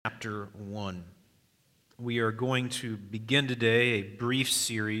chapter 1. We are going to begin today a brief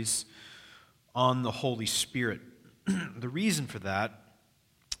series on the Holy Spirit. The reason for that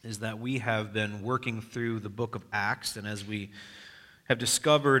is that we have been working through the book of Acts, and as we have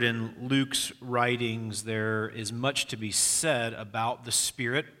discovered in Luke's writings, there is much to be said about the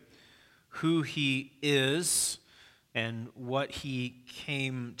Spirit, who he is, and what he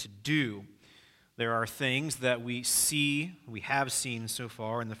came to do. There are things that we have seen so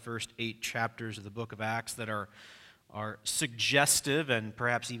far in the first 8 chapters of the book of Acts that are suggestive and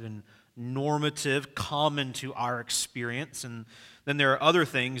perhaps even normative, common to our experience. And then there are other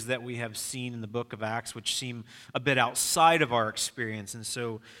things that we have seen in the book of Acts which seem a bit outside of our experience. And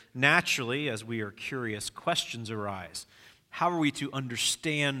so naturally, as we are curious, questions arise. How are we to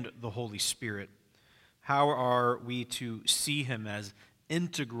understand the Holy Spirit? How are we to see him as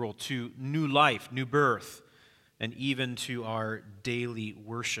integral to new life, new birth, and even to our daily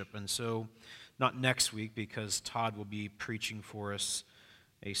worship? And so, not next week, because Todd will be preaching for us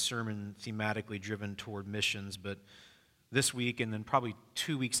a sermon thematically driven toward missions, but this week and then probably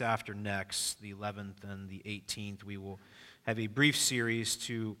 2 weeks after next, the 11th and the 18th, we will have a brief series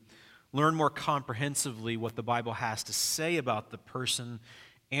to learn more comprehensively what the Bible has to say about the person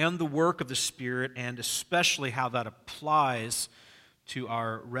and the work of the Spirit, and especially how that applies to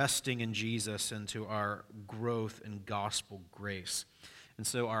our resting in Jesus and to our growth in gospel grace. And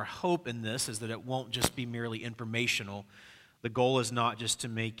so our hope in this is that it won't just be merely informational. The goal is not just to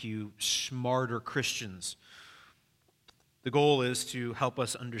make you smarter Christians. The goal is to help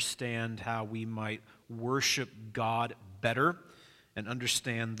us understand how we might worship God better and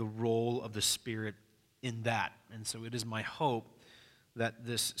understand the role of the Spirit in that. And so it is my hope that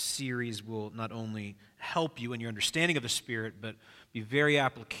this series will not only help you in your understanding of the Spirit, but be very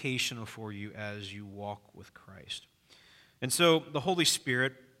applicational for you as you walk with Christ. And so the Holy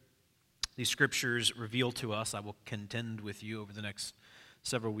Spirit, these scriptures reveal to us, I will contend with you over the next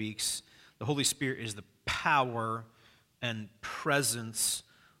several weeks, the Holy Spirit is the power and presence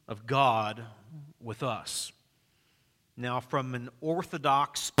of God with us. Now, from an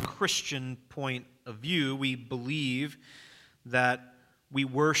Orthodox Christian point of view, we believe that we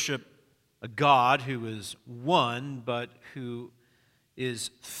worship a God who is one, but who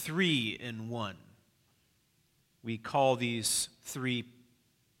is three in one. We call these three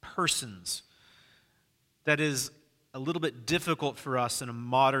persons. That is a little bit difficult for us in a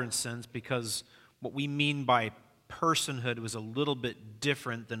modern sense, because what we mean by personhood was a little bit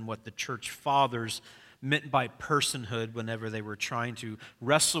different than what the church fathers meant by personhood whenever they were trying to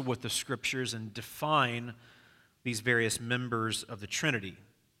wrestle with the scriptures and define these various members of the Trinity.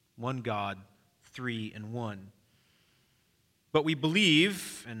 One God, three in one. But we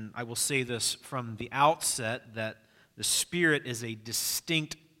believe, and I will say this from the outset, that the Spirit is a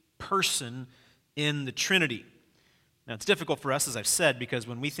distinct person in the Trinity. Now, it's difficult for us, as I've said, because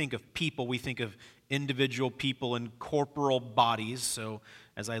when we think of people, we think of individual people in corporal bodies. So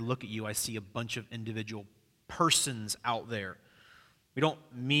as I look at you, I see a bunch of individual persons out there. We don't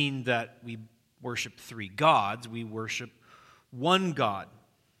mean that we worship three gods. We worship one God.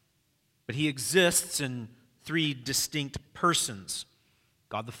 But he exists in three distinct persons: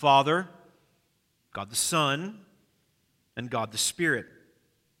 God the Father, God the Son, and God the Spirit.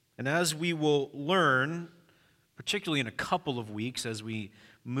 And as we will learn, particularly in a couple of weeks as we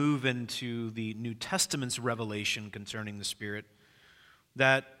move into the New Testament's revelation concerning the Spirit,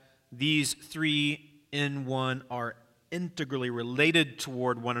 that these three in one are integrally related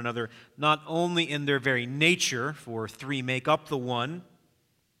toward one another, not only in their very nature, for three make up the one,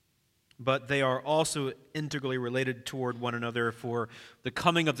 but they are also integrally related toward one another, for the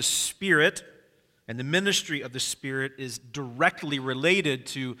coming of the Spirit and the ministry of the Spirit is directly related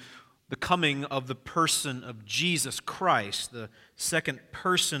to the coming of the person of Jesus Christ, the second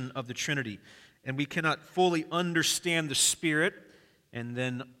person of the Trinity. And we cannot fully understand the Spirit, and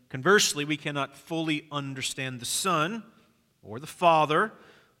then conversely, we cannot fully understand the Son or the Father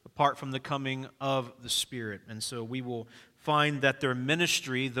apart from the coming of the Spirit. And so we will find that their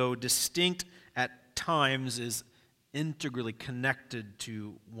ministry, though distinct at times, is integrally connected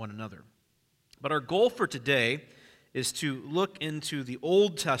to one another. But our goal for today is to look into the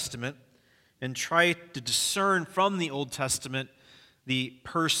Old Testament and try to discern from the Old Testament the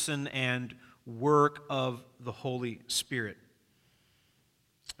person and work of the Holy Spirit.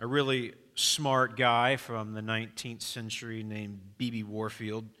 A really smart guy from the 19th century named B.B.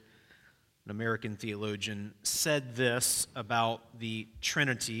 Warfield, an American theologian, said this about the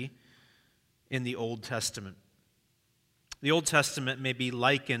Trinity in the Old Testament. The Old Testament may be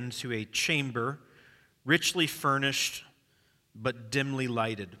likened to a chamber richly furnished but dimly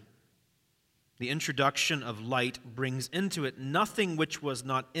lighted. The introduction of light brings into it nothing which was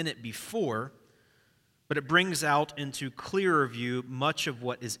not in it before, but it brings out into clearer view much of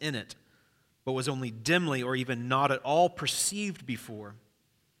what is in it, but was only dimly or even not at all perceived before.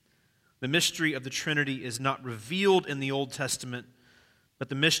 The mystery of the Trinity is not revealed in the Old Testament, but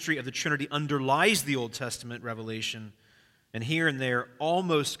the mystery of the Trinity underlies the Old Testament revelation, and here and there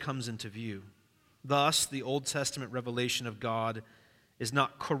almost comes into view. Thus, the Old Testament revelation of God is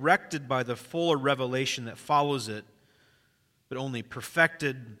not corrected by the fuller revelation that follows it, but only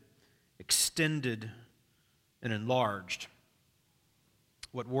perfected, extended, and enlarged.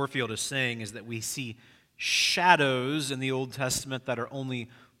 What Warfield is saying is that we see shadows in the Old Testament that are only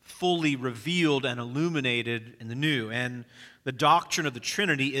fully revealed and illuminated in the New, and the doctrine of the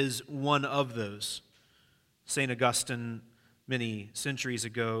Trinity is one of those. St. Augustine, many centuries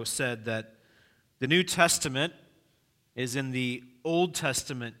ago, said that the New Testament is in the Old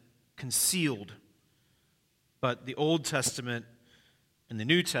Testament concealed, but the Old Testament and the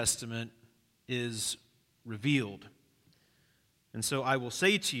New Testament is revealed. And so I will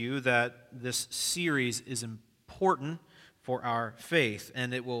say to you that this series is important for our faith,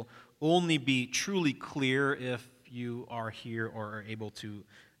 and it will only be truly clear if you are here or are able to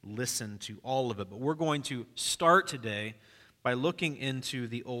listen to all of it. But we're going to start today by looking into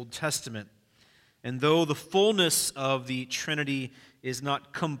the Old Testament. And though the fullness of the Trinity is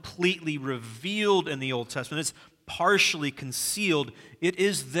not completely revealed in the Old Testament, it's partially concealed, it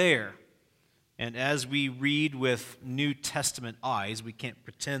is there. And as we read with New Testament eyes, we can't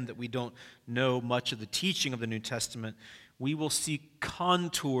pretend that we don't know much of the teaching of the New Testament. We will see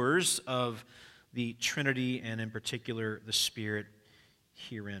contours of the Trinity and in particular the Spirit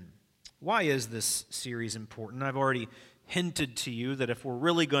herein. Why is this series important? I've already hinted to you that if we're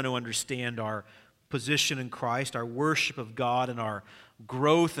really going to understand our position in Christ, our worship of God, and our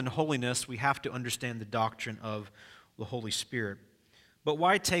growth in holiness, we have to understand the doctrine of the Holy Spirit. But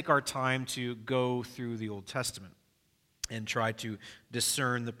why take our time to go through the Old Testament and try to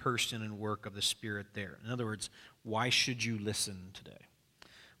discern the person and work of the Spirit there? In other words, why should you listen today?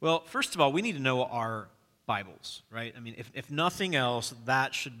 Well, first of all, we need to know our Bibles, right? I mean, if nothing else,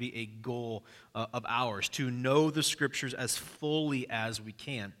 that should be a goal of ours, to know the Scriptures as fully as we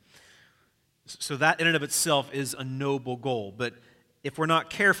can. So that in and of itself is a noble goal, but if we're not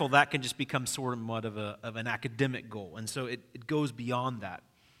careful, that can just become sort of an academic goal, and so it goes beyond that.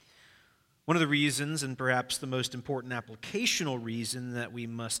 One of the reasons, and perhaps the most important applicational reason, that we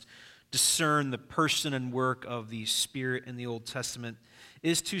must discern the person and work of the Spirit in the Old Testament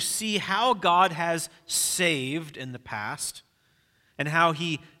is to see how God has saved in the past and how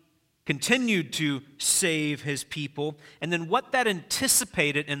He continued to save His people, and then what that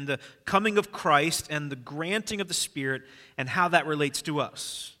anticipated in the coming of Christ and the granting of the Spirit and how that relates to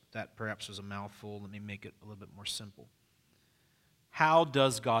us. That perhaps was a mouthful. Let me make it a little bit more simple. How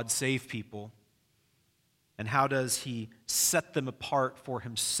does God save people, and how does He set them apart for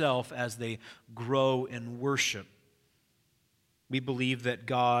Himself as they grow in worship? We believe that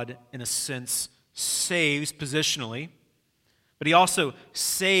God, in a sense, saves positionally, but He also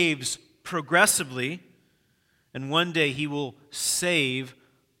saves progressively, and one day He will save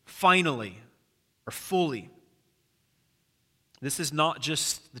finally or fully. This is not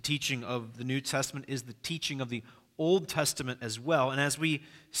just the teaching of the New Testament, it is the teaching of the Old Testament as well. And as we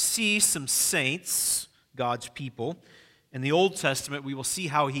see some saints, God's people, in the Old Testament, we will see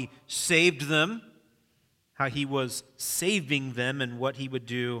how He saved them, how He was saving them, and what He would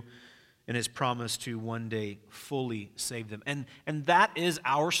do in His promise to one day fully save them. And that is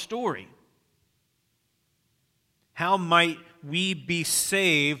our story. How might we be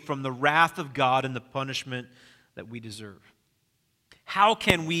saved from the wrath of God and the punishment that we deserve? How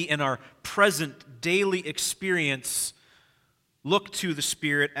can we, in our present daily experience, look to the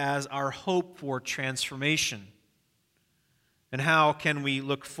Spirit as our hope for transformation? And how can we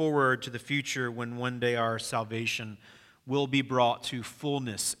look forward to the future when one day our salvation will be brought to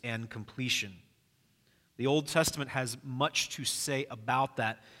fullness and completion? The Old Testament has much to say about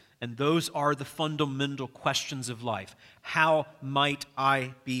that, and those are the fundamental questions of life. How might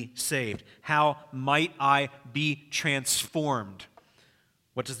I be saved? How might I be transformed?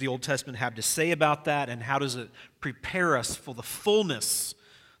 What does the Old Testament have to say about that, and how does it prepare us for the fullness,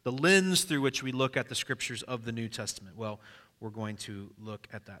 the lens through which we look at the Scriptures of the New Testament? Well, we're going to look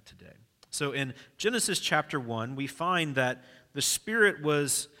at that today. So in Genesis chapter 1, we find that the Spirit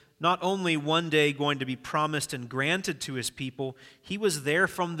was not only one day going to be promised and granted to His people, He was there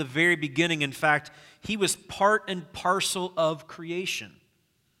from the very beginning. In fact, He was part and parcel of creation.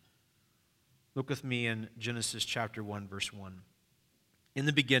 Look with me in Genesis chapter 1, verse 1. In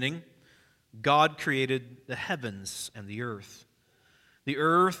the beginning, God created the heavens and the earth. The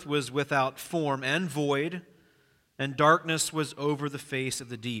earth was without form and void, and darkness was over the face of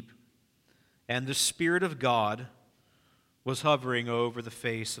the deep. And the Spirit of God was hovering over the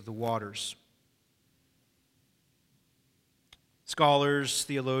face of the waters. Scholars,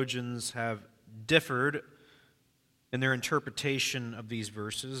 theologians have differed in their interpretation of these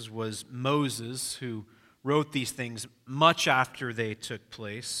verses. Was Moses, who wrote these things much after they took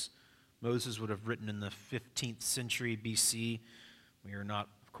place. Moses would have written in the 15th century BC. We are not,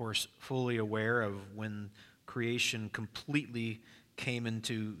 of course, fully aware of when creation completely came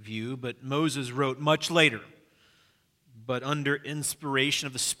into view, but Moses wrote much later. But under inspiration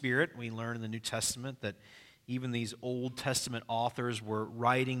of the Spirit, we learn in the New Testament that even these Old Testament authors were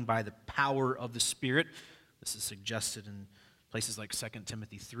writing by the power of the Spirit. This is suggested in places like 2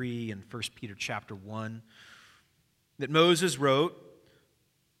 Timothy 3 and 1 Peter chapter 1. That Moses wrote,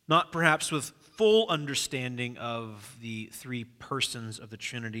 not perhaps with full understanding of the three persons of the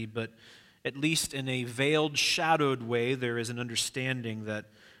Trinity, but at least in a veiled, shadowed way, there is an understanding that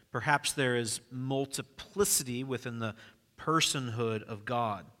perhaps there is multiplicity within the personhood of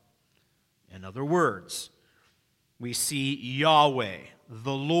God. In other words, we see Yahweh,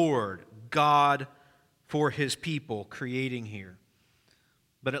 the Lord, God for his people, creating here.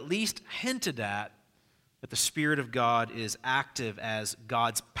 But at least hinted at that the Spirit of God is active as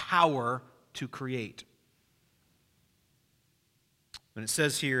God's power to create. When it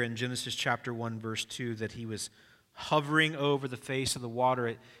says here in Genesis chapter 1, verse 2, that he was hovering over the face of the water,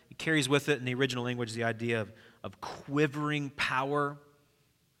 it carries with it in the original language the idea of quivering power,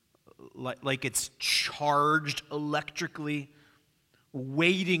 like it's charged electrically,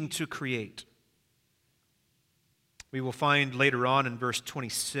 waiting to create. We will find later on in verse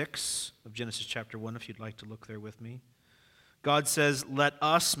 26 of Genesis chapter 1, if you'd like to look there with me. God says, "Let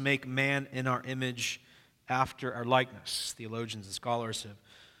us make man in our image after our likeness." Theologians and scholars have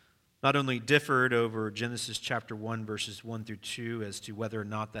not only differed over Genesis chapter 1, verses 1 through 2, as to whether or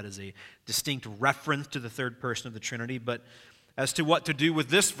not that is a distinct reference to the third person of the Trinity, but as to what to do with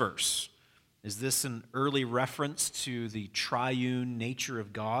this verse. Is this an early reference to the triune nature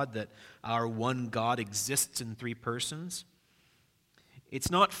of God, that our one God exists in three persons?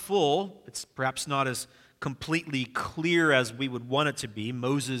 It's not full. It's perhaps not as completely clear as we would want it to be.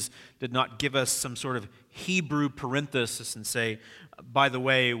 Moses did not give us some sort of Hebrew parenthesis and say, by the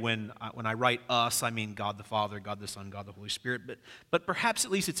way, when I write us, I mean God the Father, God the Son, God the Holy Spirit. But perhaps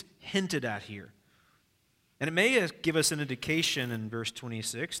at least it's hinted at here. And it may give us an indication in verse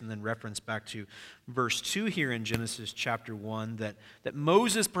 26, and then reference back to verse 2 here in Genesis chapter 1, that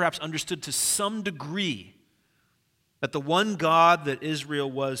Moses perhaps understood to some degree that the one God that Israel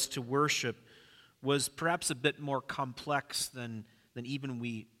was to worship was perhaps a bit more complex than even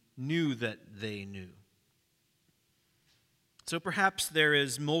we knew that they knew. So perhaps there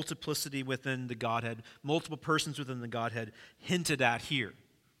is multiplicity within the Godhead, multiple persons within the Godhead hinted at here.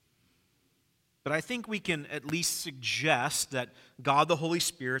 But I think we can at least suggest that God the Holy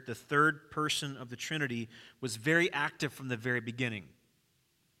Spirit, the third person of the Trinity, was very active from the very beginning.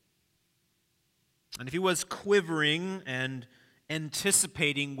 And if he was quivering and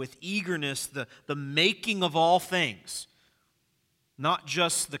anticipating with eagerness the making of all things, not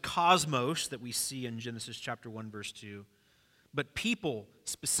just the cosmos that we see in Genesis chapter 1, verse 2, but people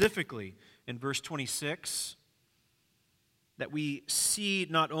specifically in verse 26, that we see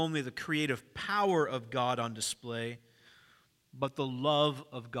not only the creative power of God on display, but the love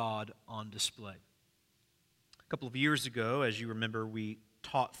of God on display. A couple of years ago, as you remember, we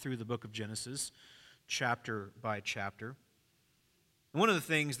taught through the book of Genesis, chapter by chapter. And one of the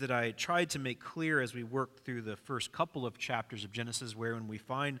things that I tried to make clear as we worked through the first couple of chapters of Genesis, wherein we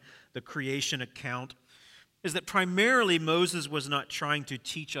find the creation account, is that primarily Moses was not trying to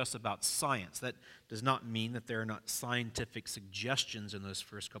teach us about science. That does not mean that there are not scientific suggestions in those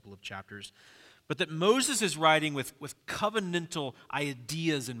first couple of chapters, but that Moses is writing with covenantal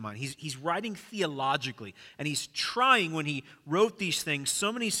ideas in mind. He's writing theologically, and he's trying, when he wrote these things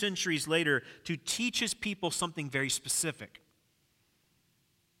so many centuries later, to teach his people something very specific.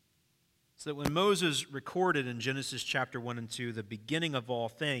 So that when Moses recorded in Genesis chapter 1 and 2 the beginning of all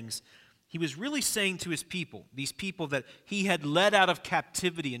things, he was really saying to his people, these people that he had led out of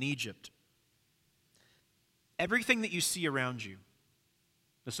captivity in Egypt, everything that you see around you,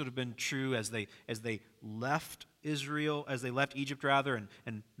 this would have been true as they left Israel, as they left Egypt rather,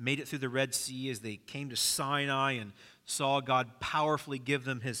 and made it through the Red Sea, as they came to Sinai and saw God powerfully give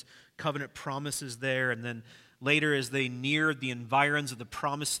them his covenant promises there, and then later as they neared the environs of the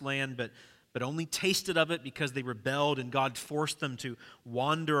promised land, but but only tasted of it because they rebelled and God forced them to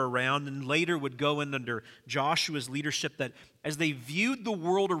wander around, and later would go in under Joshua's leadership, that as they viewed the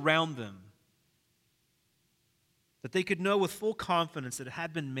world around them, that they could know with full confidence that it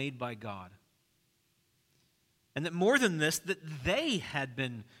had been made by God. And that more than this, that they had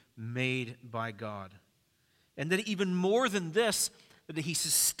been made by God. And that even more than this, that He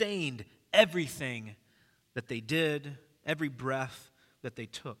sustained everything that they did, every breath that they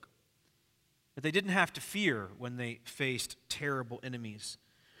took. That they didn't have to fear when they faced terrible enemies.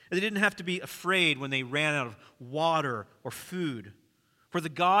 That they didn't have to be afraid when they ran out of water or food. For the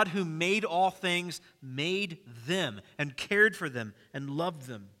God who made all things made them and cared for them and loved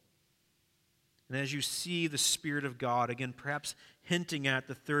them. And as you see the Spirit of God, again, perhaps hinting at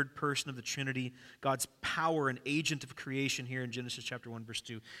the third person of the Trinity, God's power and agent of creation here in Genesis chapter 1, verse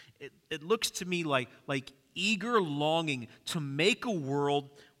 2, it looks to me like eager longing to make a world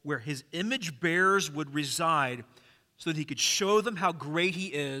where His image bearers would reside so that He could show them how great He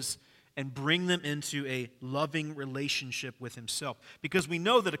is and bring them into a loving relationship with Himself. Because we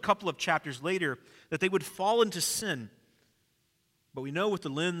know that a couple of chapters later that they would fall into sin. But we know with the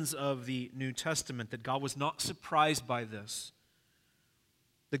lens of the New Testament that God was not surprised by this.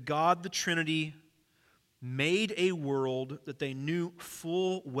 That God, the Trinity, made a world that they knew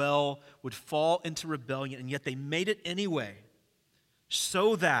full well would fall into rebellion, and yet they made it anyway,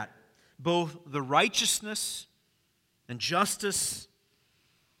 so that both the righteousness and justice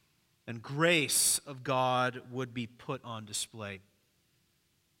and grace of God would be put on display.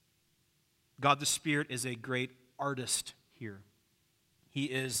 God the Spirit is a great artist here. He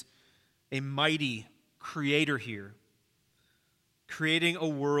is a mighty creator here, creating a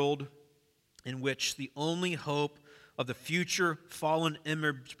world in which the only hope of the future fallen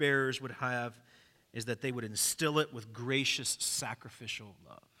image bearers would have is that they would instill it with gracious sacrificial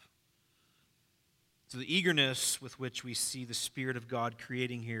love. So the eagerness with which we see the Spirit of God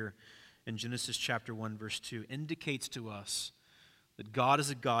creating here in Genesis chapter 1, verse 2, indicates to us that God is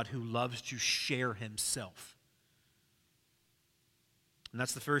a God who loves to share Himself. And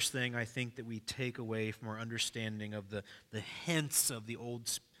that's the first thing I think that we take away from our understanding of the hints of the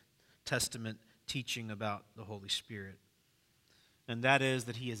Old Testament teaching about the Holy Spirit. And that is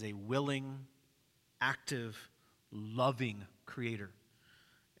that He is a willing, active, loving creator.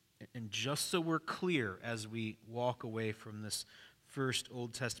 And just so we're clear as we walk away from this first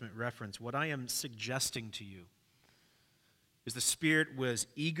Old Testament reference, what I am suggesting to you is the Spirit was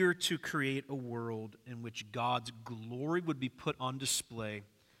eager to create a world in which God's glory would be put on display,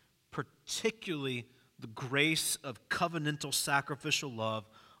 particularly the grace of covenantal sacrificial love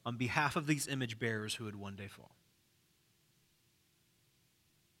on behalf of these image bearers who would one day fall.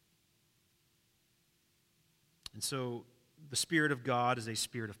 And so the Spirit of God is a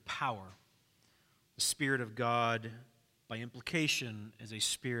spirit of power. The Spirit of God, by implication, is a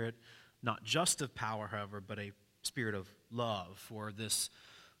spirit not just of power, however, but a spirit of love for this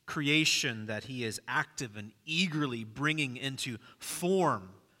creation that He is active and eagerly bringing into form,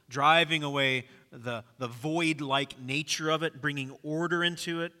 driving away the void-like nature of it, bringing order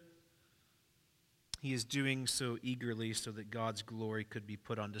into it. He is doing so eagerly so that God's glory could be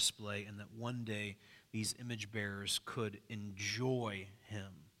put on display and that one day these image bearers could enjoy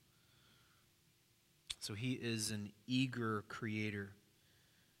Him. So He is an eager creator.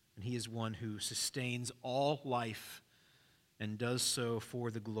 And He is one who sustains all life and does so for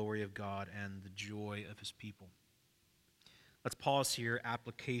the glory of God and the joy of His people. Let's pause here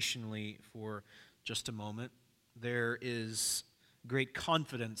applicationally for just a moment. There is great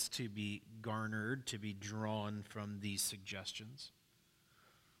confidence to be garnered, to be drawn from these suggestions.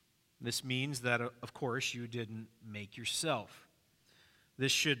 This means that, of course, you didn't make yourself.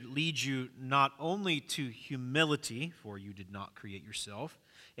 This should lead you not only to humility, for you did not create yourself,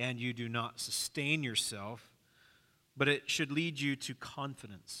 and you do not sustain yourself, but it should lead you to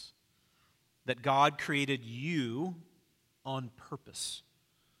confidence that God created you on purpose.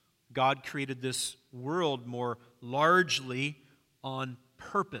 God created this world more largely on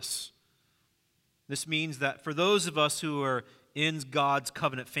purpose. This means that for those of us who are in God's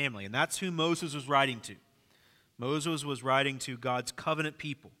covenant family, and that's who Moses was writing to. Moses was writing to God's covenant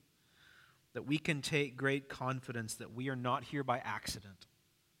people, that we can take great confidence that we are not here by accident,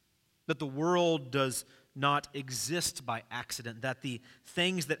 that the world does not exist by accident, that the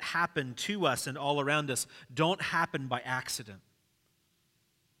things that happen to us and all around us don't happen by accident,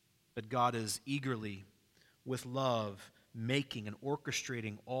 but God is eagerly, with love, making and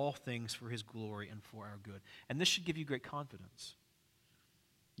orchestrating all things for His glory and for our good. And this should give you great confidence.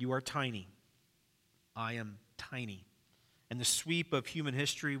 You are tiny. I am tiny. and the sweep of human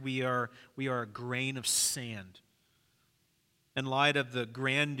history, we are a grain of sand. In light of the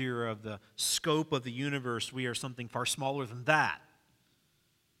grandeur of the scope of the universe, we are something far smaller than that.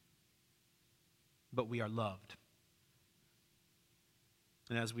 But we are loved.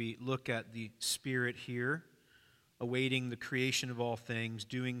 And as we look at the Spirit here, awaiting the creation of all things,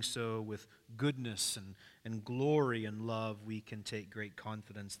 doing so with goodness and glory and love, we can take great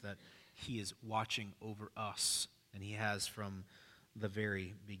confidence that He is watching over us, and He has from the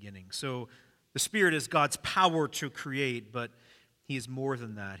very beginning. So the Spirit is God's power to create, but He is more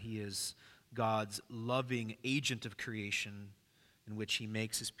than that. He is God's loving agent of creation in which He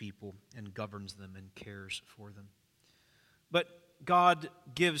makes His people and governs them and cares for them. But God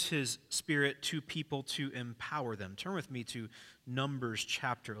gives His Spirit to people to empower them. Turn with me to Numbers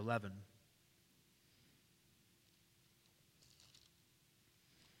chapter 11.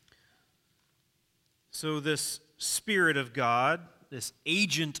 So this Spirit of God, this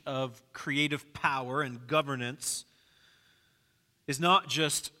agent of creative power and governance, is not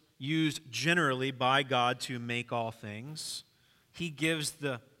just used generally by God to make all things. He gives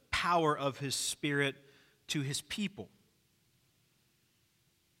the power of His Spirit to His people.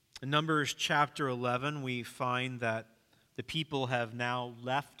 In Numbers chapter 11, we find that the people have now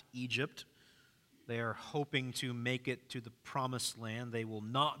left Egypt. They are hoping to make it to the promised land. They will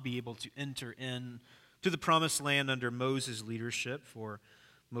not be able to enter in to the promised land under Moses' leadership, for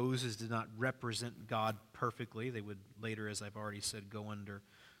Moses did not represent God perfectly. They would later, as I've already said, go under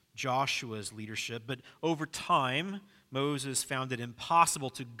Joshua's leadership. But over time, Moses found it impossible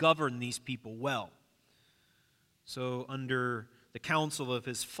to govern these people well. So under the counsel of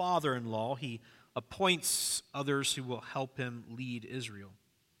his father-in-law, he appoints others who will help him lead Israel.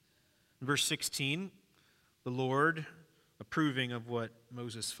 In verse 16, the Lord, approving of what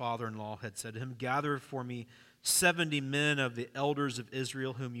Moses' father-in-law had said to him, "Gather for me 70 men of the elders of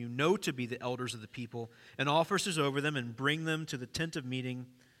Israel, whom you know to be the elders of the people, and officers over them, and bring them to the tent of meeting,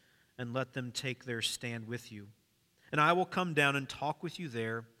 and let them take their stand with you. And I will come down and talk with you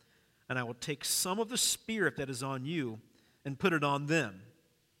there, and I will take some of the Spirit that is on you, and put it on them.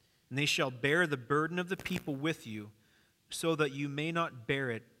 And they shall bear the burden of the people with you, so that you may not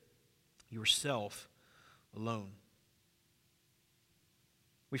bear it yourself alone."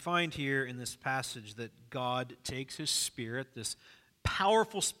 We find here in this passage that God takes His Spirit, this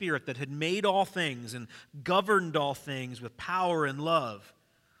powerful Spirit that had made all things and governed all things with power and love,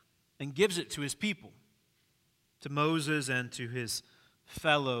 and gives it to His people, to Moses and to his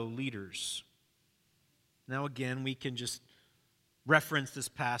fellow leaders. Now again, we can just reference this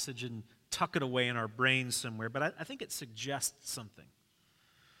passage and tuck it away in our brains somewhere, but I think it suggests something.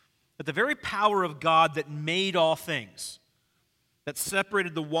 That the very power of God that made all things, that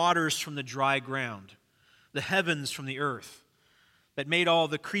separated the waters from the dry ground, the heavens from the earth, that made all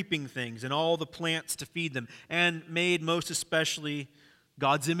the creeping things and all the plants to feed them, and made most especially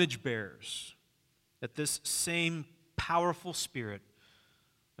God's image bearers, that this same powerful Spirit,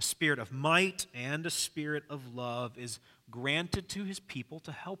 a Spirit of might and a Spirit of love, is granted to His people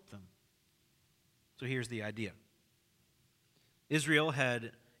to help them. So here's the idea. Israel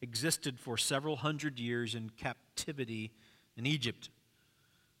had existed for several hundred years in captivity in Egypt.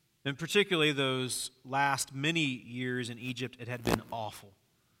 And particularly those last many years in Egypt, it had been awful.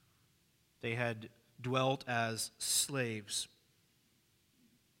 They had dwelt as slaves.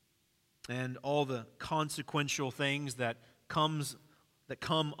 And all the consequential things that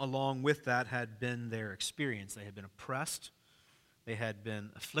come along with that had been their experience. They had been oppressed, they had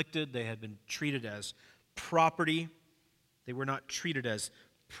been afflicted, they had been treated as property. They were not treated as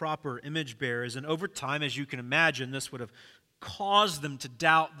proper image bearers. And over time, as you can imagine, this would have caused them to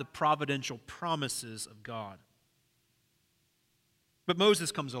doubt the providential promises of God. But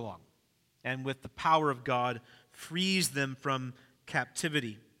Moses comes along, and with the power of God, frees them from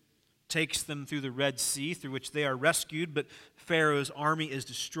captivity, takes them through the Red Sea, through which they are rescued, but Pharaoh's army is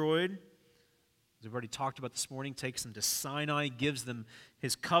destroyed. As we've already talked about this morning, takes them to Sinai, gives them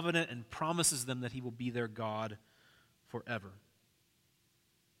His covenant, and promises them that He will be their God forever.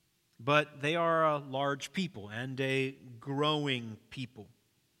 But they are a large people and a growing people.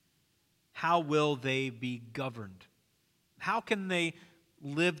 How will they be governed? How can they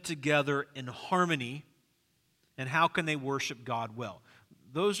live together in harmony? And how can they worship God well?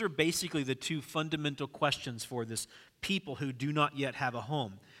 Those are basically the two fundamental questions for this people who do not yet have a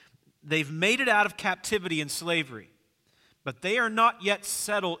home. They've made it out of captivity and slavery, but they are not yet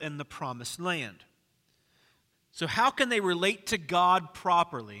settled in the promised land. So how can they relate to God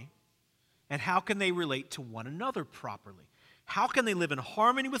properly? And how can they relate to one another properly? How can they live in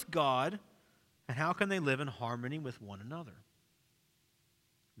harmony with God? And how can they live in harmony with one another?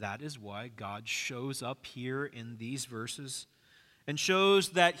 That is why God shows up here in these verses and shows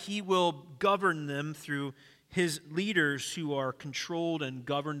that he will govern them through his leaders who are controlled and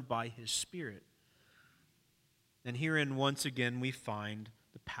governed by his Spirit. And herein, once again, we find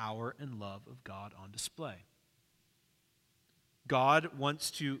the power and love of God on display. God wants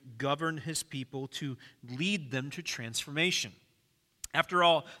to govern his people, to lead them to transformation. After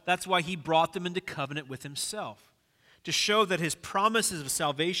all, that's why he brought them into covenant with himself, to show that his promises of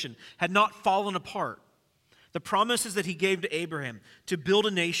salvation had not fallen apart. The promises that he gave to Abraham to build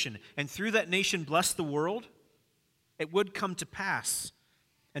a nation and through that nation bless the world, it would come to pass,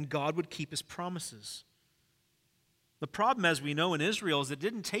 and God would keep his promises. The problem, as we know in Israel, is it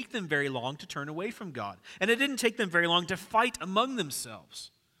didn't take them very long to turn away from God, and it didn't take them very long to fight among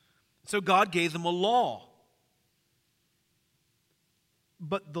themselves. So God gave them a law.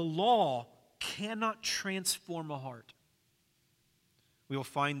 But the law cannot transform a heart. We will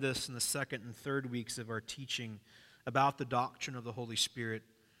find this in the second and third weeks of our teaching about the doctrine of the Holy Spirit,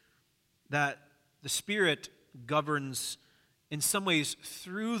 that the Spirit governs in some ways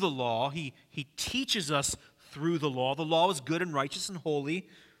through the law. He teaches us through the law. The law is good and righteous and holy,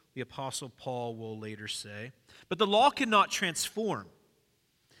 the Apostle Paul will later say. But the law cannot transform.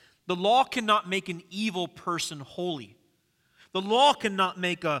 The law cannot make an evil person holy. The law cannot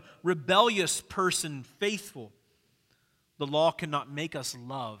make a rebellious person faithful. The law cannot make us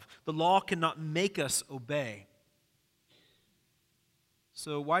love. The law cannot make us obey.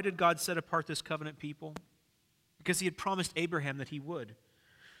 So why did God set apart this covenant people? Because he had promised Abraham that he would.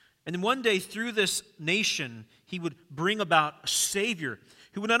 And then one day through this nation, he would bring about a Savior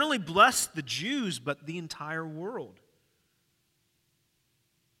who would not only bless the Jews, but the entire world.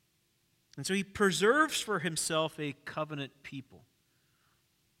 And so he preserves for himself a covenant people.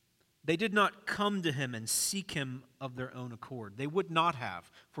 They did not come to him and seek him of their own accord. They would not have,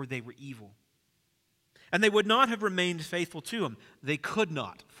 for they were evil. And they would not have remained faithful to him. They could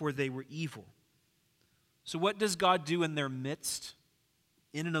not, for they were evil. So what does God do in their midst,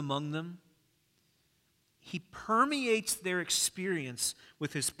 in and among them? He permeates their experience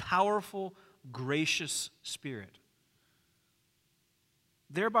with his powerful, gracious Spirit,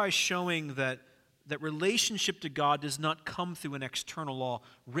 thereby showing that relationship to God does not come through an external law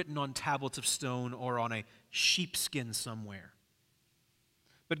written on tablets of stone or on a sheepskin somewhere.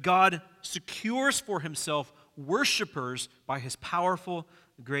 But God secures for himself worshipers by his powerful,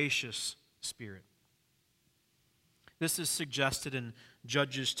 gracious Spirit. This is suggested in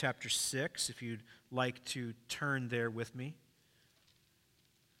Judges chapter 6, if you'd like to turn there with me.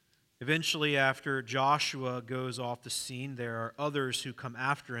 Eventually, after Joshua goes off the scene, there are others who come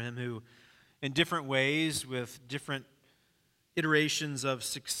after him who, in different ways, with different iterations of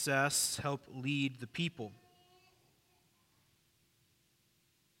success, help lead the people.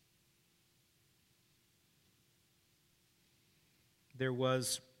 There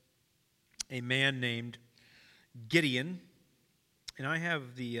was a man named Gideon, and I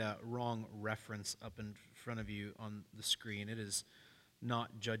have the wrong reference up in front of you on the screen. It is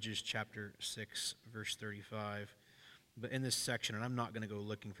not Judges chapter 6, verse 35. But in this section, and I'm not going to go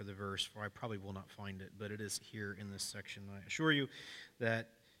looking for the verse, for I probably will not find it, but it is here in this section. I assure you that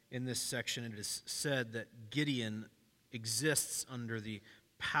in this section it is said that Gideon exists under the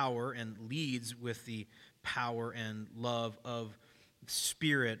power and leads with the power and love of the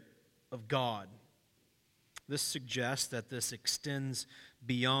Spirit of God. This suggests that this extends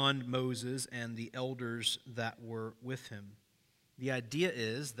beyond Moses and the elders that were with him. The idea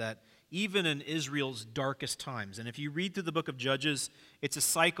is that even in Israel's darkest times, and if you read through the book of Judges, it's a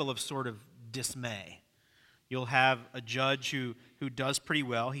cycle of sort of dismay. You'll have a judge who does pretty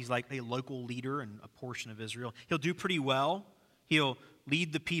well. He's like a local leader in a portion of Israel. He'll do pretty well. He'll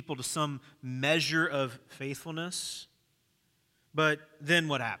lead the people to some measure of faithfulness. But then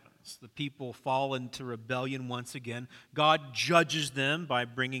what happens? The people fall into rebellion once again. God judges them by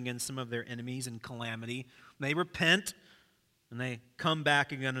bringing in some of their enemies and calamity. They repent, and they come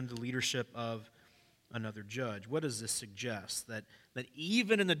back again under the leadership of another judge. What does this suggest? That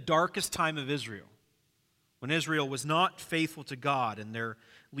even in the darkest time of Israel, when Israel was not faithful to God and their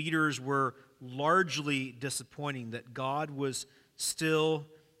leaders were largely disappointing, that God was still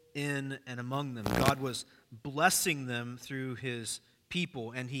in and among them. God was blessing them through his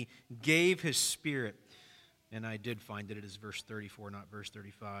people, and he gave his Spirit. And I did find that it is verse 34, not verse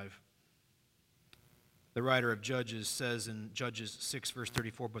 35. The writer of Judges says in Judges 6, verse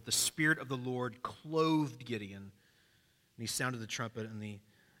 34, "But the Spirit of the Lord clothed Gideon, and he sounded the trumpet, and the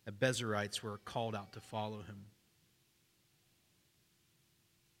Abiezrites were called out to follow him."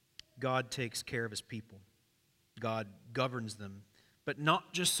 God takes care of his people. God governs them, but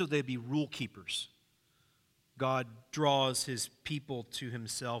not just so they be rule keepers. God draws his people to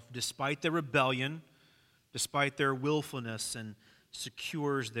himself despite their rebellion, despite their willfulness, and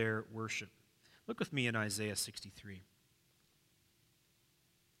secures their worship. Look with me in Isaiah 63.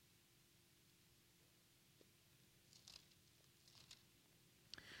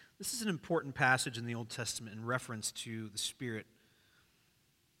 This is an important passage in the Old Testament in reference to the Spirit.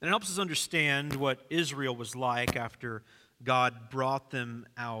 And it helps us understand what Israel was like after God brought them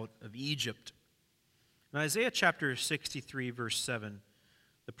out of Egypt. In Isaiah chapter 63, verse 7,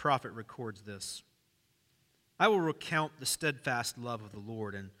 the prophet records this: I will recount the steadfast love of the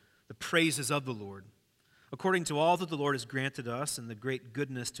Lord and the praises of the Lord, according to all that the Lord has granted us and the great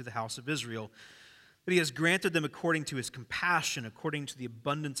goodness to the house of Israel, that he has granted them according to his compassion, according to the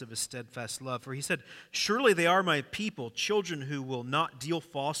abundance of his steadfast love. For he said, surely they are my people, children who will not deal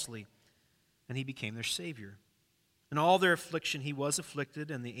falsely. And he became their Savior. In all their affliction he was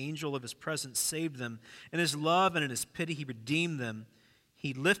afflicted, and the angel of his presence saved them. In his love and in his pity he redeemed them.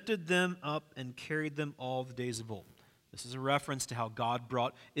 He lifted them up and carried them all the days of old. This is a reference to how God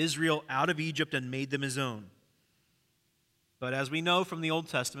brought Israel out of Egypt and made them his own. But as we know from the Old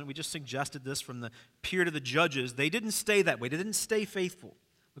Testament, we just suggested this from the period of the Judges, they didn't stay that way. They didn't stay faithful.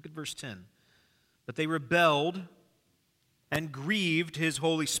 Look at verse 10. But they rebelled and grieved his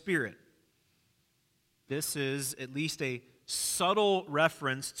Holy Spirit. This is at least a subtle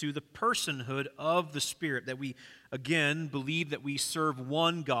reference to the personhood of the Spirit, that we, again, believe that we serve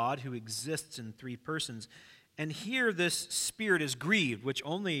one God who exists in three persons. And here this Spirit is grieved, which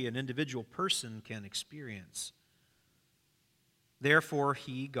only an individual person can experience. Therefore,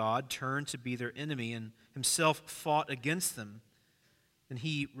 he, God, turned to be their enemy and himself fought against them. And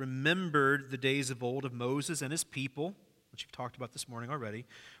he remembered the days of old of Moses and his people, which we've talked about this morning already.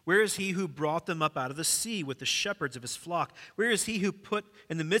 Where is he who brought them up out of the sea with the shepherds of his flock? Where is he who put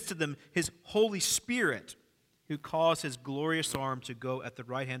in the midst of them his Holy Spirit, who caused his glorious arm to go at the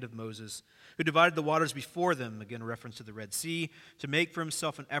right hand of Moses, who divided the waters before them, again a reference to the Red Sea, to make for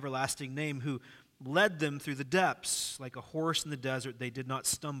himself an everlasting name, who led them through the depths. Like a horse in the desert, they did not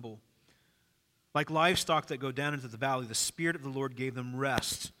stumble. Like livestock that go down into the valley, the Spirit of the Lord gave them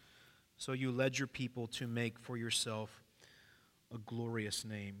rest. So you led your people to make for yourself a glorious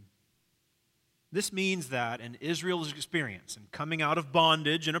name. This means that in Israel's experience, in coming out of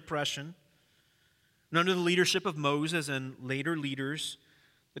bondage and oppression, and under the leadership of Moses and later leaders,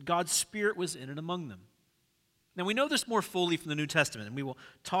 that God's Spirit was in and among them. Now, we know this more fully from the New Testament, and we will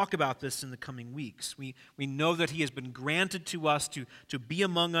talk about this in the coming weeks. We know that he has been granted to us to be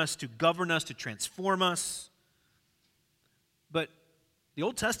among us, to govern us, to transform us. But the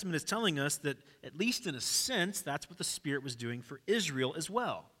Old Testament is telling us that, at least in a sense, that's what the Spirit was doing for Israel as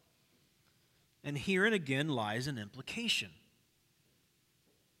well. And herein again lies an implication.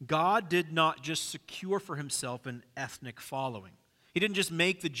 God did not just secure for himself an ethnic following. He didn't just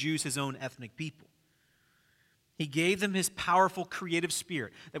make the Jews his own ethnic people. He gave them his powerful creative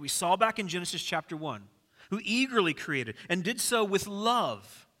Spirit that we saw back in Genesis chapter 1, who eagerly created and did so with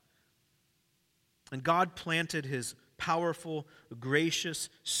love. And God planted his powerful, gracious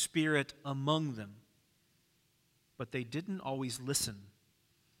Spirit among them. But they didn't always listen,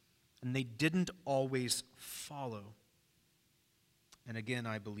 and they didn't always follow. And again,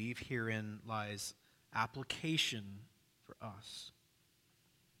 I believe herein lies application for us.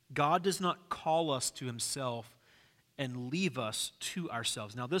 God does not call us to himself and leave us to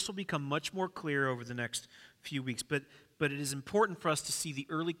ourselves. Now, this will become much more clear over the next few weeks, but it is important for us to see the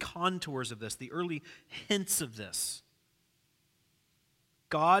early contours of this, the early hints of this.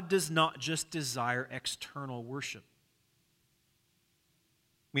 God does not just desire external worship.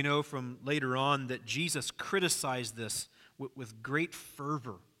 We know from later on that Jesus criticized this with great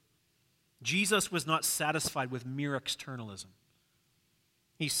fervor. Jesus was not satisfied with mere externalism.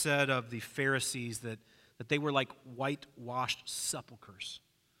 He said of the Pharisees that they were like whitewashed sepulchres.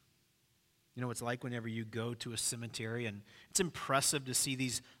 You know what it's like whenever you go to a cemetery, and it's impressive to see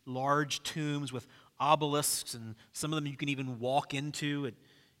these large tombs with obelisks, and some of them you can even walk into.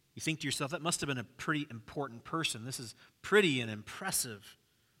 You think to yourself, that must have been a pretty important person. This is pretty and impressive.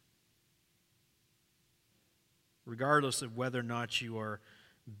 Regardless of whether or not you are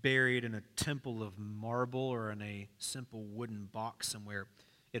buried in a temple of marble or in a simple wooden box somewhere,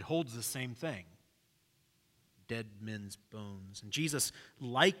 it holds the same thing. Dead men's bones. And Jesus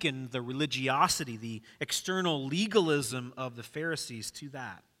likened the religiosity, the external legalism of the Pharisees to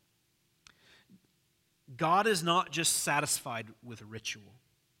that. God is not just satisfied with ritual.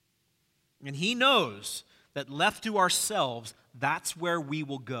 And he knows that left to ourselves, that's where we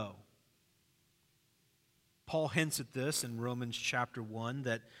will go. Paul hints at this in Romans chapter 1,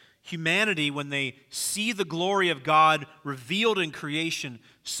 that humanity, when they see the glory of God revealed in creation,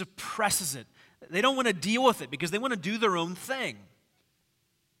 suppresses it. They don't want to deal with it because they want to do their own thing.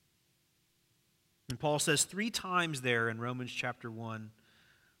 And Paul says 3 times there in Romans chapter 1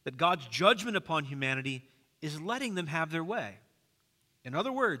 that God's judgment upon humanity is letting them have their way. In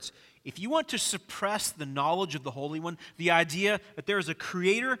other words, if you want to suppress the knowledge of the Holy One, the idea that there is a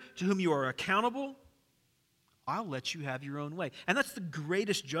Creator to whom you are accountable, I'll let you have your own way. And that's the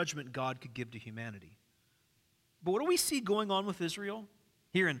greatest judgment God could give to humanity. But what do we see going on with Israel?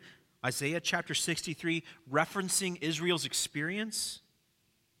 Here in Isaiah chapter 63, referencing Israel's experience,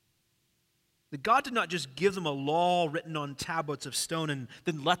 that God did not just give them a law written on tablets of stone and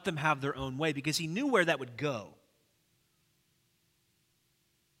then let them have their own way, because he knew where that would go.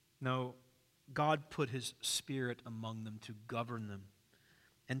 No, God put his Spirit among them to govern them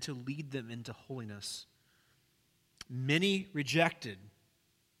and to lead them into holiness. Many rejected,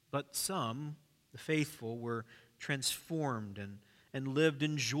 but some, the faithful, were transformed and lived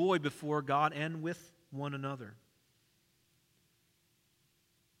in joy before God and with one another.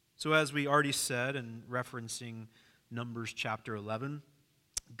 So as we already said in referencing Numbers chapter 11,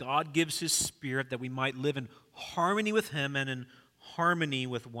 God gives his Spirit that we might live in harmony with him and in harmony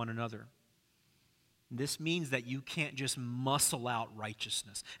with one another. This means that you can't just muscle out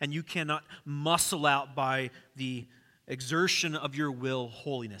righteousness, and you cannot muscle out by the exertion of your will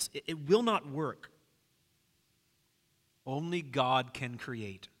holiness. It will not work. Only God can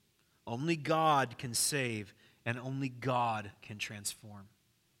create. Only God can save, and only God can transform.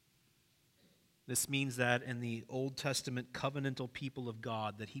 This means that in the Old Testament covenantal people of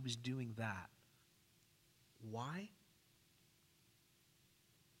God, that he was doing that. Why?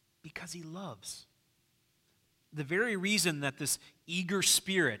 Because he loves. The very reason that this eager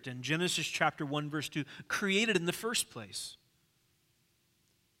spirit in Genesis chapter 1 verse 2 created in the first place.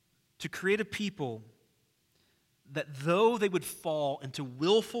 To create a people that though they would fall into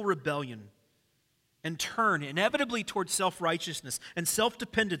willful rebellion and turn inevitably towards self-righteousness and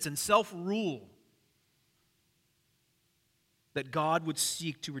self-dependence and self-rule, that God would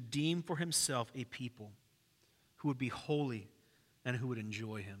seek to redeem for himself a people who would be holy and who would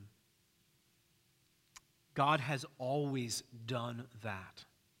enjoy him. God has always done that.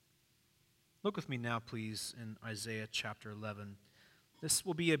 Look with me now, please, in Isaiah chapter 11. This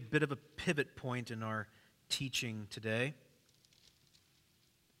will be a bit of a pivot point in our teaching today.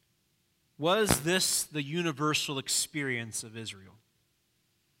 Was this the universal experience of Israel?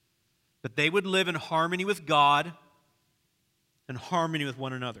 That they would live in harmony with God and harmony with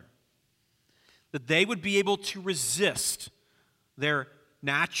one another. That they would be able to resist their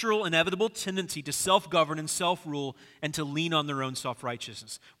natural, inevitable tendency to self-govern and self-rule and to lean on their own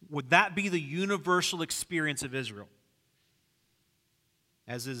self-righteousness. Would that be the universal experience of Israel?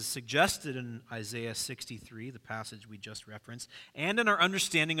 As is suggested in Isaiah 63, the passage we just referenced, and in our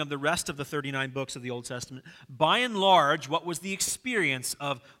understanding of the rest of the 39 books of the Old Testament, by and large, what was the experience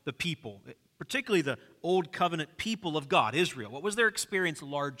of the people, particularly the Old Covenant people of God, Israel? What was their experience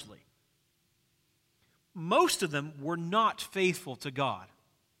largely? Most of them were not faithful to God.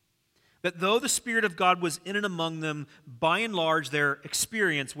 That though the Spirit of God was in and among them, by and large, their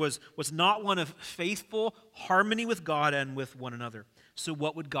experience was not one of faithful harmony with God and with one another. So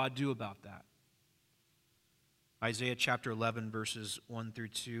what would God do about that? Isaiah chapter 11, verses 1 through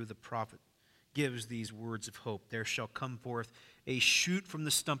 2, the prophet gives these words of hope. There shall come forth a shoot from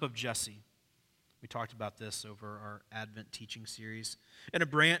the stump of Jesse. We talked about this over our Advent teaching series. And a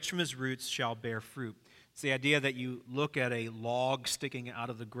branch from his roots shall bear fruit. It's the idea that you look at a log sticking out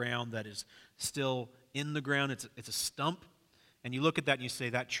of the ground that is still in the ground. It's a stump. And you look at that and you say,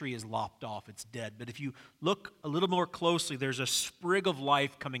 that tree is lopped off. It's dead. But if you look a little more closely, there's a sprig of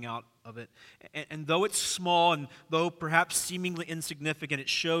life coming out of it. And though it's small and though perhaps seemingly insignificant, it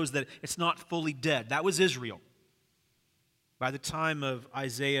shows that it's not fully dead. That was Israel. By the time of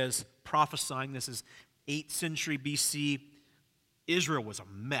Isaiah's prophesying, this is 8th century BC, Israel was a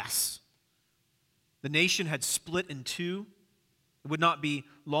mess. The nation had split in two. It would not be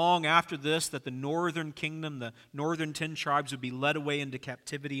long after this that the northern kingdom, the northern 10 tribes, would be led away into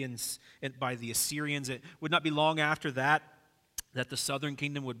captivity by the Assyrians. It would not be long after that that the southern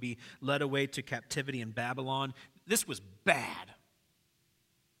kingdom would be led away to captivity in Babylon. This was bad.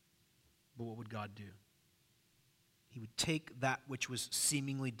 But what would God do? He would take that which was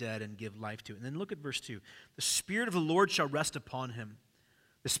seemingly dead and give life to it. And then look at verse 2. The Spirit of the Lord shall rest upon him.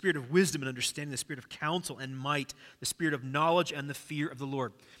 The spirit of wisdom and understanding, the spirit of counsel and might, the spirit of knowledge and the fear of the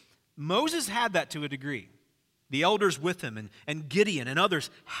Lord. Moses had that to a degree. The elders with him and Gideon and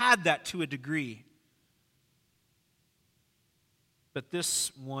others had that to a degree. But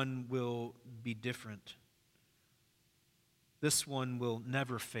this one will be different. This one will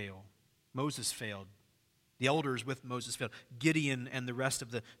never fail. Moses failed. The elders with Moses failed. Gideon and the rest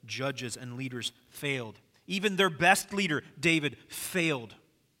of the judges and leaders failed. Even their best leader, David, failed.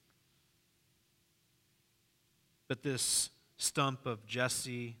 But this stump of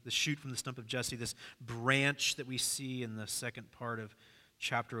Jesse, the shoot from the stump of Jesse, this branch that we see in the second part of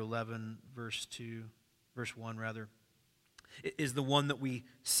chapter 11, verse 1 rather, is the one that we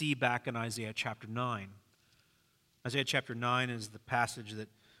see back in Isaiah chapter 9. Isaiah chapter 9 is the passage that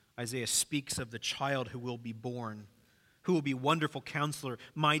Isaiah speaks of the child who will be born, who will be Wonderful Counselor,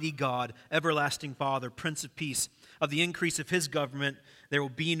 Mighty God, Everlasting Father, Prince of Peace. Of the increase of his government there will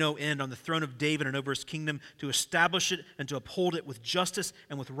be no end on the throne of David and over his kingdom, to establish it and to uphold it with justice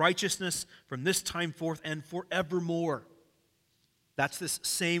and with righteousness from this time forth and forevermore. That's this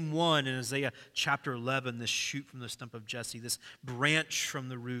same one in Isaiah chapter 11, this shoot from the stump of Jesse, this branch from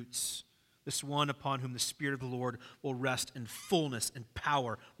the roots, this one upon whom the Spirit of the Lord will rest in fullness and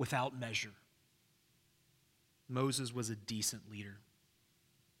power without measure. Moses was a decent leader,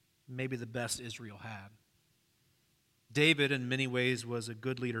 maybe the best Israel had. David, in many ways, was a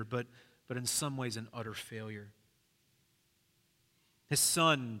good leader, but in some ways an utter failure. His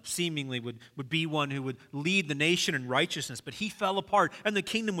son seemingly would be one who would lead the nation in righteousness, but he fell apart, and the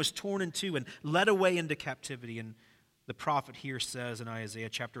kingdom was torn in two and led away into captivity. And the prophet here says in Isaiah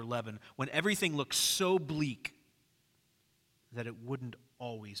chapter 11, when everything looks so bleak that it wouldn't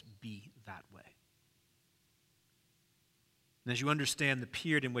always be that way. And as you understand the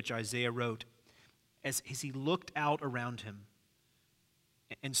period in which Isaiah wrote, as he looked out around him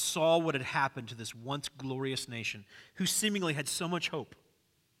and saw what had happened to this once glorious nation, who seemingly had so much hope,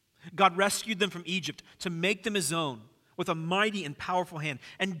 God rescued them from Egypt to make them his own with a mighty and powerful hand,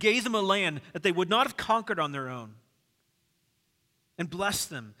 and gave them a land that they would not have conquered on their own, and blessed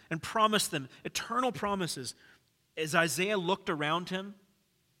them and promised them eternal promises. As Isaiah looked around him,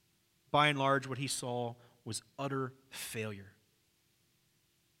 by and large what he saw was utter failure.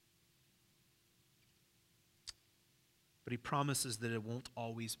 But he promises that it won't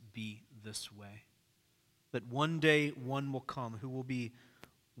always be this way. That one day one will come who will be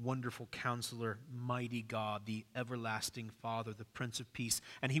Wonderful Counselor, Mighty God, the Everlasting Father, the Prince of Peace.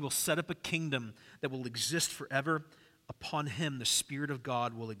 And he will set up a kingdom that will exist forever. Upon him the Spirit of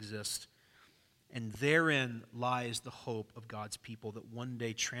God will exist. And therein lies the hope of God's people, that one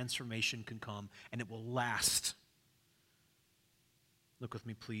day transformation can come and it will last. Look with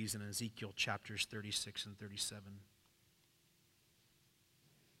me, please, in Ezekiel chapters 36 and 37.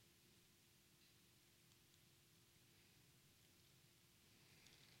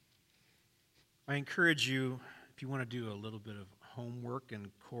 I encourage you, if you want to do a little bit of homework and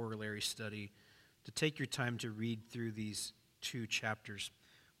corollary study, to take your time to read through these two chapters.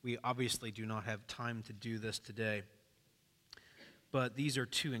 We obviously do not have time to do this today, but these are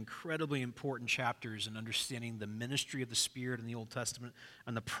two incredibly important chapters in understanding the ministry of the Spirit in the Old Testament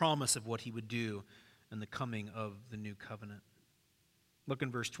and the promise of what he would do in the coming of the new covenant. Look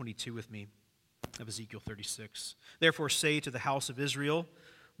in verse 22 with me of Ezekiel 36. Therefore say to the house of Israel,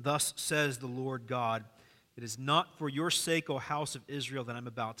 thus says the Lord God, it is not for your sake, O house of Israel, that I'm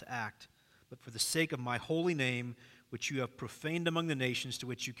about to act, but for the sake of my holy name, which you have profaned among the nations to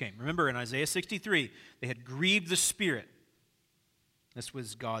which you came. Remember, in Isaiah 63, they had grieved the Spirit. This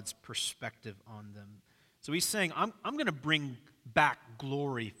was God's perspective on them. So he's saying, I'm going to bring back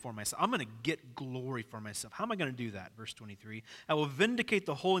glory for myself. I'm going to get glory for myself. How am I going to do that? Verse 23, I will vindicate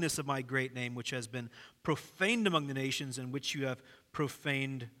the holiness of my great name, which has been profaned among the nations, and which you have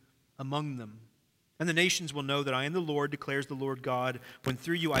profaned among them. And the nations will know that I am the Lord, declares the Lord God, when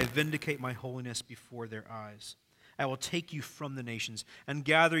through you I vindicate my holiness before their eyes. I will take you from the nations and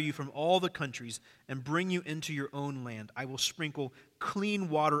gather you from all the countries and bring you into your own land. I will sprinkle clean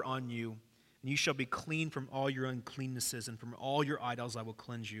water on you, and you shall be clean from all your uncleannesses, and from all your idols I will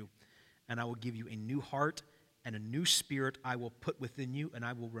cleanse you. And I will give you a new heart, and a new spirit I will put within you, and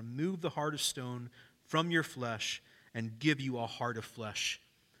I will remove the heart of stone from your flesh and give you a heart of flesh.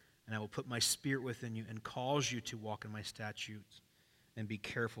 And I will put my spirit within you and cause you to walk in my statutes and be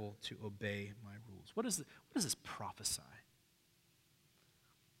careful to obey my rules. What does this prophesy?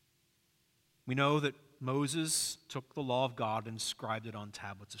 We know that Moses took the law of God and inscribed it on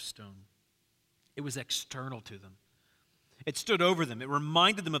tablets of stone. It was external to them. It stood over them. It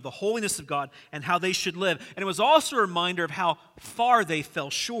reminded them of the holiness of God and how they should live. And it was also a reminder of how far they fell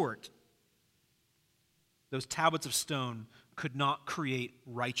short. Those tablets of stone could not create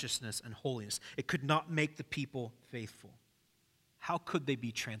righteousness and holiness. It could not make the people faithful. How could they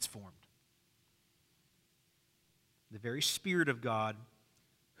be transformed? the very Spirit of God,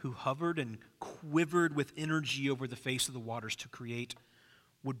 who hovered and quivered with energy over the face of the waters to create,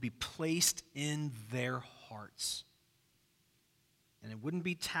 would be placed in their hearts. And it wouldn't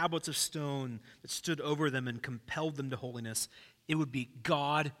be tablets of stone that stood over them and compelled them to holiness. It would be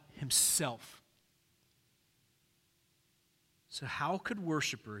God himself. So how could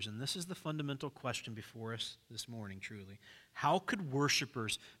worshipers, and this is the fundamental question before us this morning, truly, how could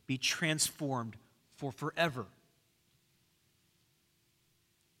worshipers be transformed for forever?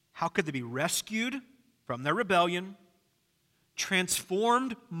 How could they be rescued from their rebellion,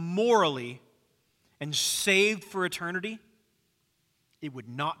 transformed morally, and saved for eternity? It would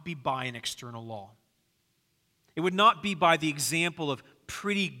not be by an external law. It would not be by the example of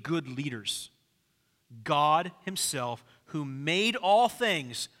pretty good leaders. God himself, who made all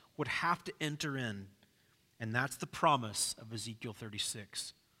things, would have to enter in. And that's the promise of Ezekiel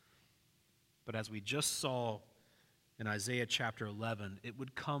 36. But as we just saw in Isaiah chapter 11, it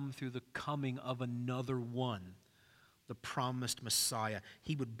would come through the coming of another one, the promised Messiah.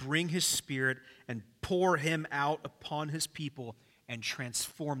 He would bring his Spirit and pour him out upon his people and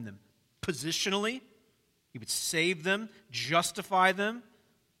transform them. Positionally, he would save them, justify them.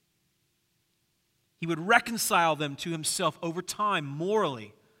 He would reconcile them to himself over time,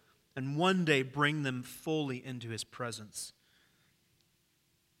 morally, and one day bring them fully into his presence.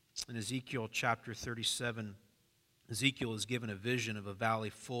 In Ezekiel chapter 37, Ezekiel is given a vision of a valley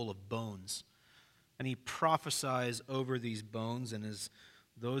full of bones. And he prophesies over these bones, and as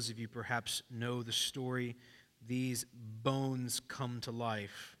those of you perhaps know the story, these bones come to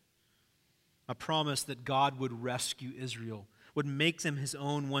life. A promise that God would rescue Israel, would make them his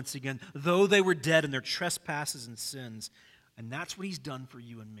own once again, though they were dead in their trespasses and sins. And that's what he's done for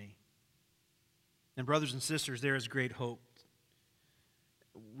you and me. And brothers and sisters, there is great hope.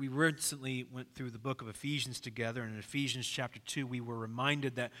 We recently went through the book of Ephesians together, and in Ephesians chapter 2, we were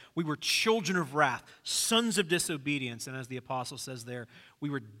reminded that we were children of wrath, sons of disobedience, and as the apostle says there, we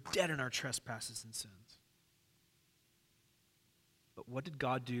were dead in our trespasses and sins. But what did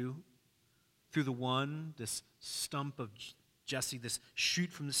God do through the one, this stump of Jesse, this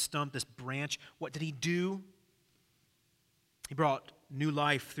shoot from the stump, this branch? What did he do? He brought new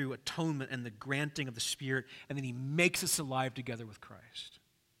life through atonement and the granting of the Spirit, and then he makes us alive together with Christ.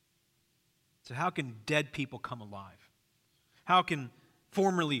 So how can dead people come alive? How can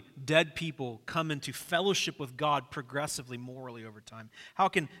formerly dead people come into fellowship with God progressively, morally over time? How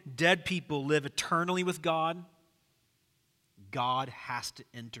can dead people live eternally with God? God has to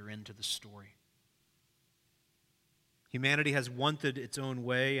enter into the story. Humanity has wanted its own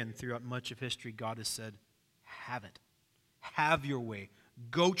way, and throughout much of history, God has said, have it. Have your way.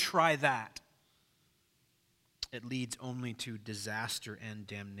 Go try that. It leads only to disaster and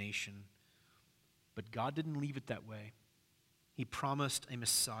damnation. But God didn't leave it that way. He promised a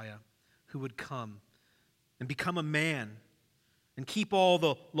Messiah who would come and become a man and keep all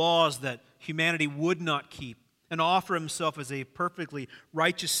the laws that humanity would not keep and offer himself as a perfectly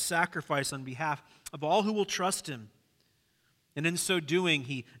righteous sacrifice on behalf of all who will trust him. And in so doing,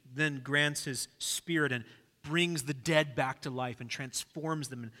 he then grants his Spirit and brings the dead back to life and transforms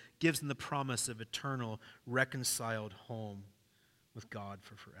them and gives them the promise of eternal, reconciled home with God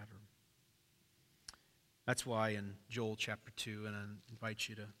for forever. That's why in Joel chapter 2, and I invite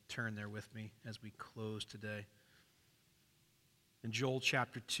you to turn there with me as we close today. In Joel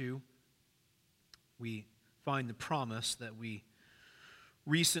chapter 2, we find the promise that we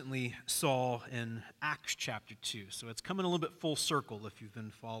recently saw in Acts chapter 2. So it's coming a little bit full circle if you've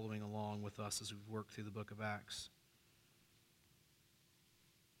been following along with us as we've worked through the book of Acts.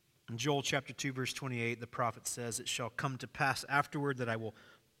 In Joel chapter 2, verse 28, the prophet says, "It shall come to pass afterward that I will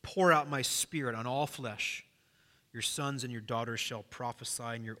pour out my Spirit on all flesh. Your sons and your daughters shall prophesy,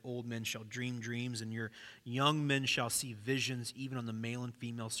 and your old men shall dream dreams, and your young men shall see visions, even on the male and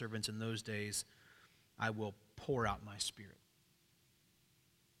female servants in those days. I will pour out my Spirit."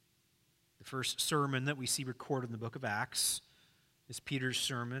 The first sermon that we see recorded in the book of Acts is Peter's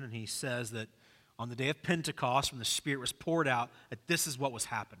sermon, and he says that on the day of Pentecost, when the Spirit was poured out, that this is what was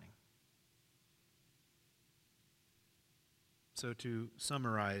happening. So to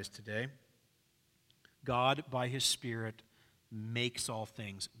summarize today, God, by his Spirit, makes all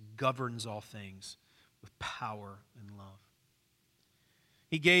things, governs all things with power and love.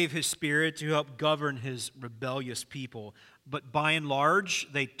 He gave his Spirit to help govern his rebellious people, but by and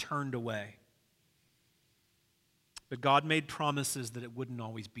large, they turned away. But God made promises that it wouldn't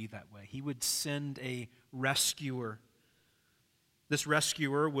always be that way. He would send a rescuer. This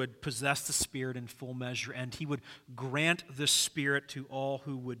rescuer would possess the Spirit in full measure, and he would grant the Spirit to all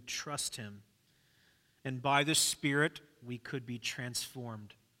who would trust him. And by the Spirit, we could be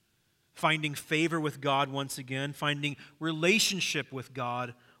transformed, finding favor with God once again, finding relationship with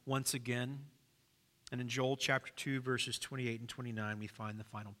God once again. And in Joel chapter 2, verses 28 and 29, we find the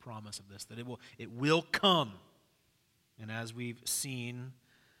final promise of this, that it will come. And as we've seen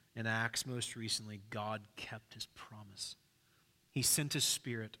in Acts most recently, God kept his promise. He sent his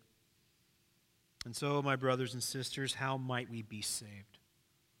Spirit. And so, my brothers and sisters, how might we be saved?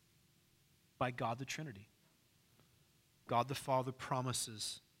 By God the Trinity. God the Father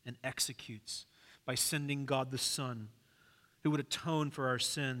promises and executes by sending God the Son, who would atone for our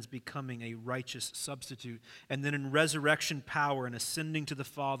sins, becoming a righteous substitute, and then in resurrection power and ascending to the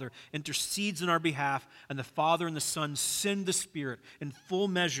Father, intercedes in our behalf, and the Father and the Son send the Spirit in full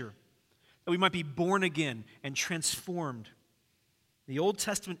measure, that we might be born again and transformed. The Old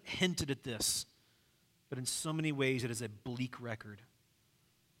Testament hinted at this, but in so many ways it is a bleak record.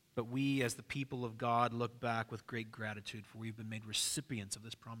 But we, as the people of God, look back with great gratitude, for we've been made recipients of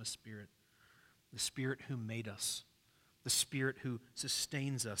this promised Spirit, the Spirit who made us, the Spirit who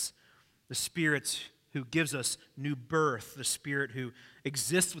sustains us, the Spirit who gives us new birth, the Spirit who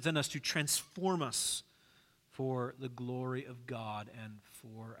exists within us to transform us for the glory of God and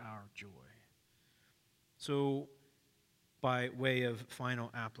for our joy. So, by way of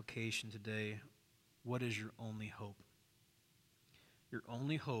final application today, what is your only hope? Your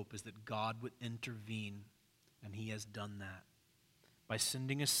only hope is that God would intervene, and he has done that by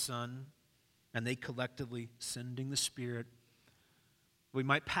sending his Son, and they collectively sending the Spirit. We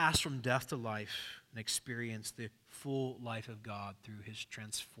might pass from death to life and experience the full life of God through his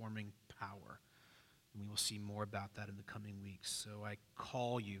transforming power. And we will see more about that in the coming weeks. So I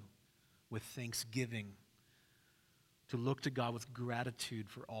call you with thanksgiving to look to God with gratitude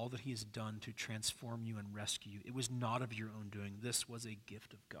for all that he has done to transform you and rescue you. It was not of your own doing. This was a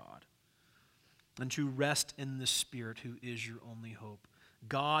gift of God. And to rest in the Spirit, who is your only hope.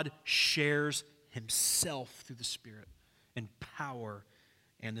 God shares himself through the Spirit in power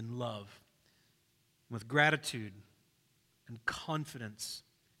and in love. With gratitude and confidence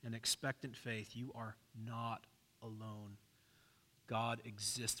and expectant faith, you are not alone. God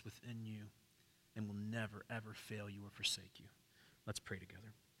exists within you and will never, ever fail you or forsake you. Let's pray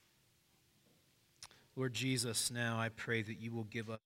together. Lord Jesus, now I pray that you will give us